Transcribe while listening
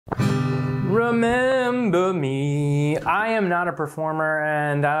Remember me. I am not a performer,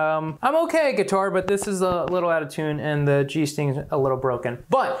 and I'm okay at guitar, but this is a little out of tune and the G string's a little broken.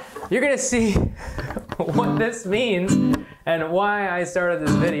 But you're gonna see what this means and why I started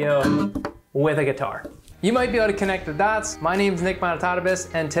this video with a guitar. You might be able to connect the dots. My name is Nick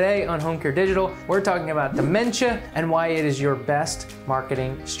Monotatabis, and today on Home Care Digital, we're talking about dementia and why it is your best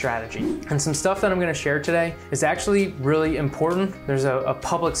marketing strategy. And some stuff that I'm gonna share today is actually really important. There's a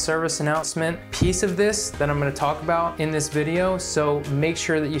public service announcement piece of this that I'm gonna talk about in this video, so make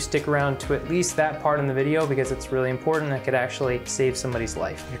sure that you stick around to at least that part in the video because it's really important. It could actually save somebody's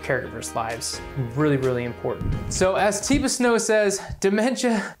life, your caregiver's lives. Really, really important. So as Tipa Snow says,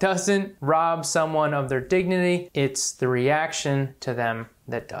 dementia doesn't rob someone of their dignity, it's the reaction to them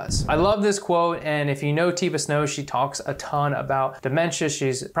that does. I love this quote, and if you know Tipa Snow, she talks a ton about dementia.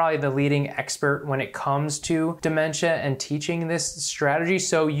 She's probably the leading expert when it comes to dementia and teaching this strategy,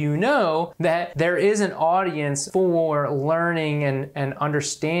 so you know that there is an audience for learning and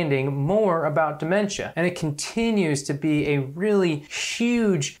understanding more about dementia. And it continues to be a really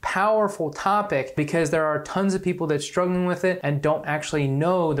huge, powerful topic because there are tons of people that are struggling with it and don't actually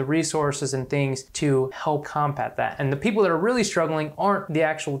know the resources and things to help combat that. And the people that are really struggling aren't the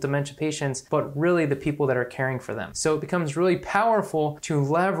actual dementia patients, but really the people that are caring for them. So it becomes really powerful to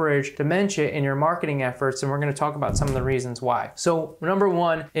leverage dementia in your marketing efforts, and we're going to talk about some of the reasons why. So number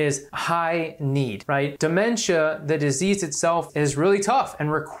one is high need, right? Dementia, the disease itself, is really tough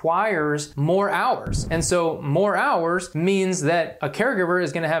and requires more hours. And so more hours means that a caregiver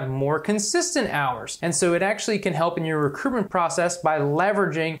is going to have more consistent hours. And so it actually can help in your recruitment process by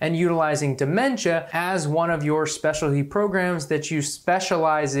leveraging and utilizing dementia as one of your specialty programs that you specialize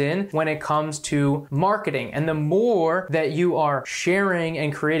in when it comes to marketing. And the more that you are sharing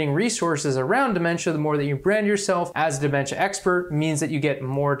and creating resources around dementia, the more that you brand yourself as a dementia expert means that you get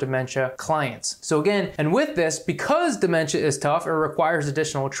more dementia clients. So again, and with this, because dementia is tough, it requires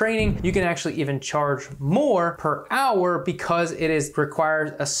additional training, you can actually even charge more per hour because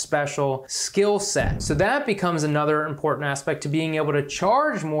requires a special skill set. So that becomes another important aspect to being able to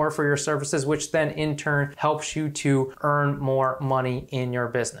charge more for your services, which then in turn helps you to earn more money in your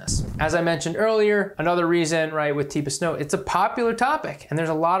business. As I mentioned earlier, another reason, right, with Tipa Snow, it's a popular topic and there's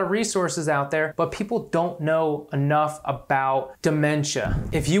a lot of resources out there, but people don't know enough about dementia.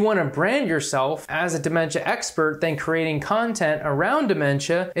 If you want to brand yourself as a dementia expert, then creating content around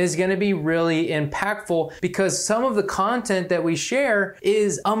dementia is going to be really impactful because some of the content that we share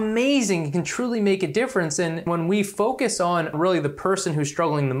is amazing. It can truly make a difference. And when we focus on really the person who's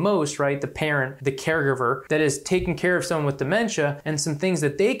struggling the most, right, the parent, the caregiver that is taking care of someone with dementia, and some things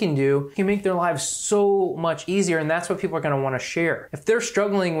that they can do can make their lives so much easier, and that's what people are going to want to share. If they're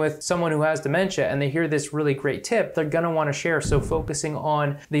struggling with someone who has dementia and they hear this really great tip, they're going to want to share. So focusing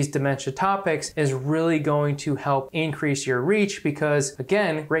on these dementia topics is really going to help increase your reach because,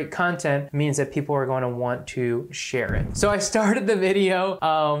 again, great content means that people are going to want to share it. So I started the video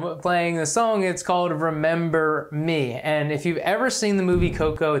playing the song. It's called Remember Me, and if you've ever seen the movie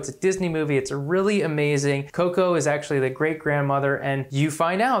Coco, it's a Disney movie. It's really amazing. Coco is actually the great-grandmother, and you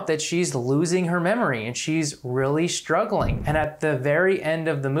find out that she's losing her memory and she's really struggling. And at the very end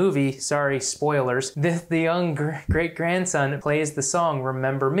of the movie, sorry, spoilers, the young great-grandson plays the song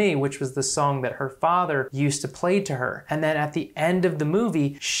Remember Me, which was the song that her father used to play to her. And then at the end of the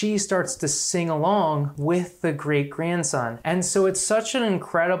movie, she starts to sing along with the great-grandson. And so it's such an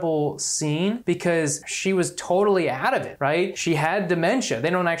incredible scene because she was totally out of it, right? She had dementia. They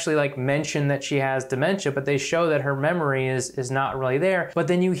don't actually like mention that she has dementia, but they show that her memory is not really there, but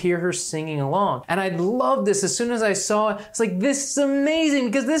then you hear her singing along. And I love this. As soon as I saw it, it's like, this is amazing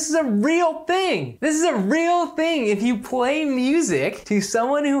because this is a real thing. This is a real thing. If you play music to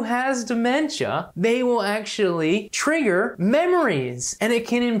someone who has dementia, they will actually trigger memories and it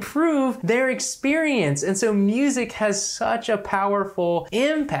can improve their experience. And so music has such a powerful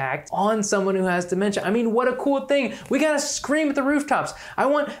impact on someone who has dementia. I mean, what a cool thing. We gotta scream at the rooftops. I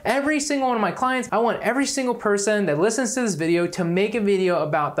want every single one of my clients, I want every single person that listens to this video to make a video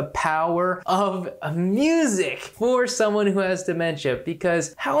about the power of music for someone who has dementia,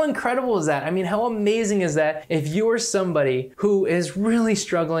 because how incredible is that? I mean, how amazing is that if you're somebody who is really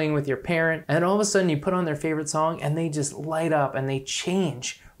struggling with your parent and all of a sudden you put on their favorite song and they just light up and they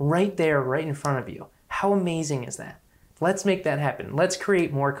change right there, right in front of you. How amazing is that? Let's make that happen. Let's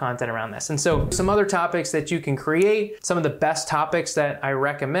create more content around this. And so some other topics that you can create, some of the best topics that I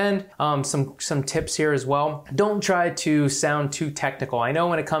recommend, some tips here as well. Don't try to sound too technical. I know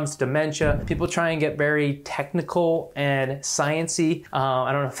when it comes to dementia, people try and get very technical and sciencey.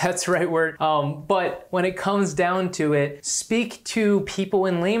 I don't know if that's the right word, but when it comes down to it, speak to people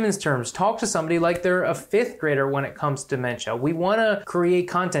in layman's terms. Talk to somebody like they're a fifth grader when it comes to dementia. We want to create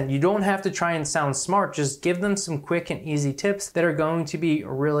content. You don't have to try and sound smart. Just give them some quick and easy tips that are going to be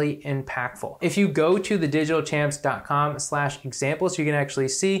really impactful. If you go to thedigitalchamps.com/examples, you can actually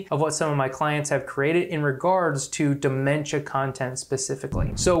see of what some of my clients have created in regards to dementia content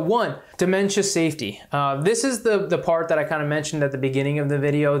specifically. So one, dementia safety. This is the part that I kind of mentioned at the beginning of the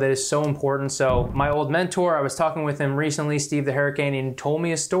video that is so important. So my old mentor, I was talking with him recently, Steve the Hurricane, and he told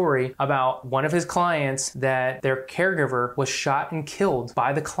me a story about one of his clients that their caregiver was shot and killed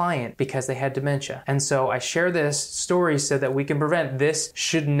by the client because they had dementia. And so I share this story so that we can prevent this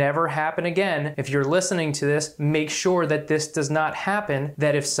should never happen again. If you're listening to this, make sure that this does not happen,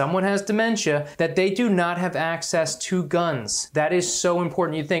 that if someone has dementia, that they do not have access to guns. That is so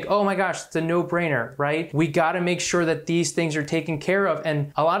important. You think, oh my gosh, it's a no-brainer, right? We got to make sure that these things are taken care of.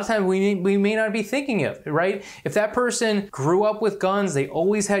 And a lot of times we may not be thinking of it, right? If that person grew up with guns, they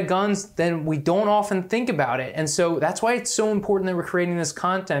always had guns, then we don't often think about it. And so that's why it's so important that we're creating this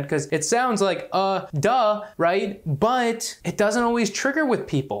content, because it sounds like, duh, right? But it doesn't always trigger with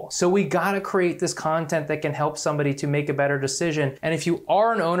people. So we got to create this content that can help somebody to make a better decision. And if you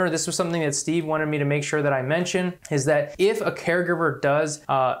are an owner, this was something that Steve wanted me to make sure that I mention, is that if a caregiver does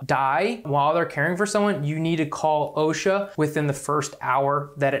die while they're caring for someone, you need to call OSHA within the first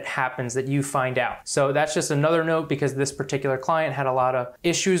hour that it happens, that you find out. So that's just another note, because this particular client had a lot of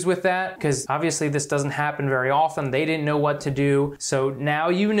issues with that, because obviously this doesn't happen very often. They didn't know what to do. So now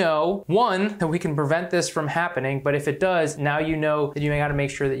you know, one, that we can prevent this from happening, but if it does, now you know that you got to make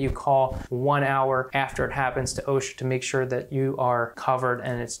sure that you call 1 hour after it happens to OSHA to make sure that you are covered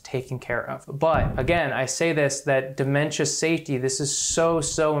and it's taken care of. But again, I say this, that dementia safety, this is so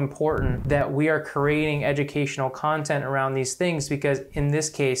important that we are creating educational content around these things, because in this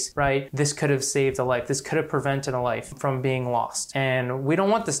case, right, this could have saved a life. This could have prevented a life from being lost. And we don't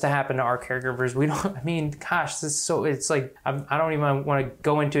want this to happen to our caregivers. We don't, I mean, gosh, this is so, it's like, I don't even want to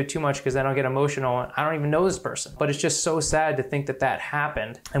go into it too much because then I'll get emotional. I don't even know this person, but it's just so sad to think that that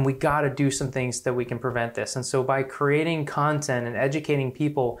happened. And we got to do some things that we can prevent this. And so by creating content and educating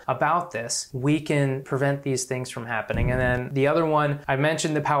people about this, we can prevent these things from happening. And then the other one, I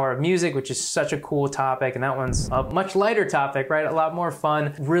mentioned the power of music, which is such a cool topic. And that one's a much lighter topic, right? A lot more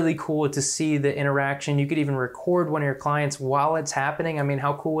fun, really cool to see the interaction. You could even record one of your clients while it's happening. I mean,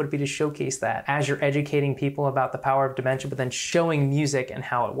 how cool would it be to showcase that as you're educating people about the power of dementia, but then showing music and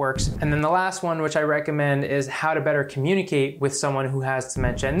how it works. And then the last one, which I recommend, is how to better communicate with someone who has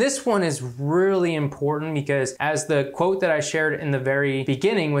dementia. And this one is really important because, as the quote that I shared in the very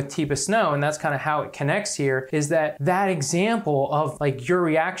beginning with Tipa Snow, and that's kind of how it connects here, is that example of like your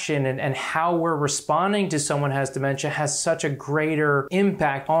reaction and how we're responding to someone who has dementia has such a greater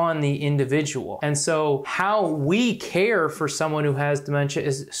impact on the individual. And so how we care for someone who has dementia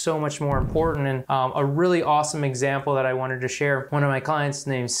is so much more important. And a really awesome example that I wanted to share, one of my clients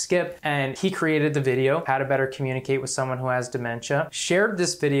named Skip, and he created the video, how to better communicate with someone who has dementia, shared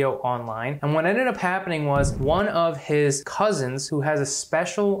this video online. And what ended up happening was one of his cousins who has a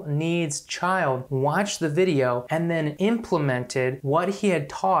special needs child watched the video and then implemented what he had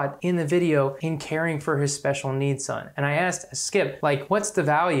taught in the video in caring for his special needs son. And I asked Skip, like, what's the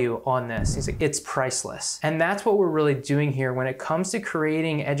value on this? He's like, it's priceless. And that's what we're really doing here when it comes to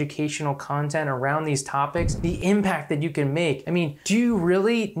creating educational content around these topics, the impact that you can make. I mean, do you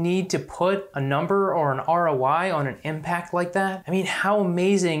really need to put a number or an ROI on an impact like that? I mean, how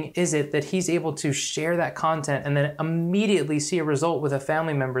amazing is it that he's able to share that content and then immediately see a result with a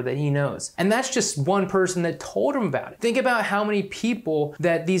family member that he knows? And that's just one person that told him about it. Think about how many people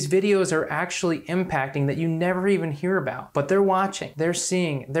that these videos are actually impacting that you never even hear about, but they're watching, they're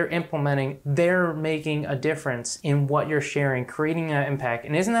seeing, they're implementing, they're making a difference in what you're sharing, creating an impact.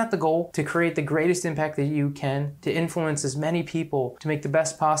 And isn't that the goal? To create the greatest impact that you can, to influence as many people, to make the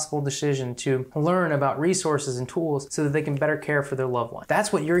best possible decision, to learn about resources and tools so that they can better care for their loved one.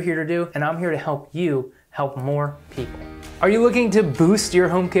 That's what you're here to do, and I'm here to help you help more people. Are you looking to boost your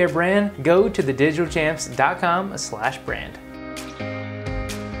home care brand? Go to thedigitalchamps.com/brand.